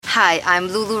Hi, I'm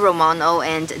LuLu Romano,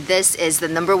 and this is the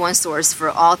 #1 source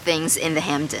for all things in the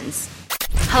Hamptons.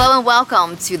 Hello and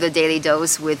welcome to the Daily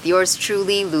Dose with yours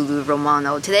truly, LuLu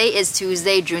Romano. Today is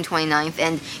Tuesday, June 29th,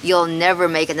 and you'll never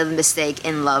make another mistake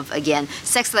in love again.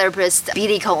 Sex therapist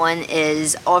B.D. Cohen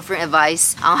is offering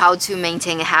advice on how to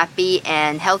maintain a happy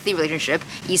and healthy relationship.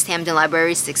 East Hampton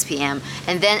Library, 6 p.m.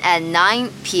 And then at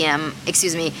 7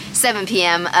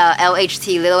 p.m.,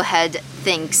 LHT Little Head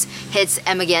Thinks hits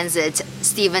Amagansett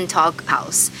Stephen Talk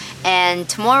House. And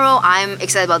tomorrow, I'm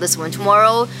excited about this one.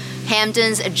 Tomorrow,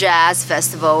 Hampton's Jazz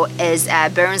Festival is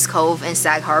at Barron's Cove in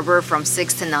Sag Harbor from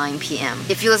 6 to 9 p.m.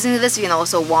 If you're listening to this, you can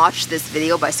also watch this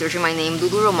video by searching my name,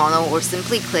 LuLu Romano, or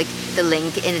simply click the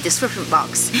link in the description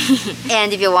box.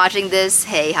 And if you're watching this,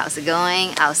 hey, how's it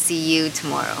going? I'll see you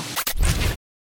tomorrow.